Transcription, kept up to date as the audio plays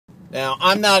Now,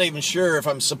 I'm not even sure if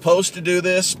I'm supposed to do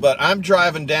this, but I'm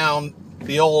driving down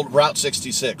the old Route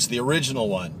 66, the original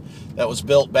one that was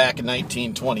built back in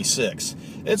 1926.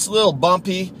 It's a little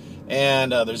bumpy,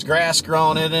 and there's grass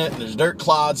growing in it, and there's dirt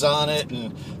clods on it,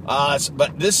 and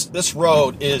but this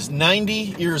road is 90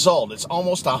 years old. It's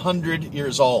almost 100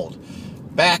 years old.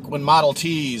 Back when Model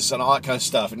Ts and all that kind of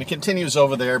stuff, and it continues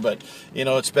over there, but you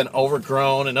know, it's been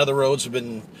overgrown, and other roads have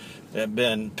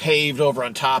been paved over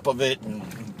on top of it and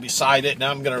beside it.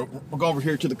 Now we'll go over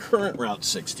here to the current Route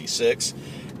 66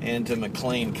 and to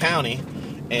McLean County,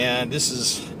 and this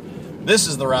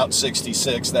is the Route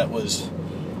 66 that was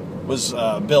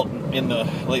built in the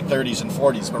late 30s and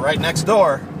 40s. But right next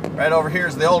door, right over here,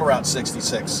 is the old Route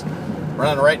 66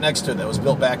 running right next to it that was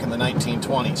built back in the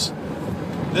 1920s.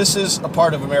 This is a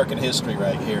part of American history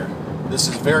right here. This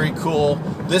is very cool.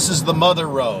 This is the Mother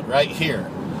Road right here.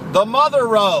 The Mother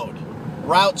Road,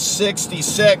 Route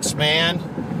 66, man.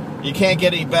 You can't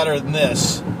get any better than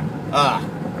this.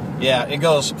 Yeah, it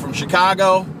goes from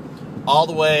Chicago all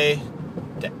the way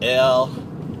to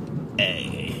L.A.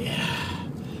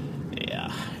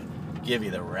 Yeah, give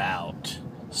you the Route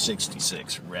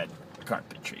 66 red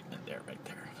carpet treatment there, right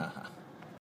there.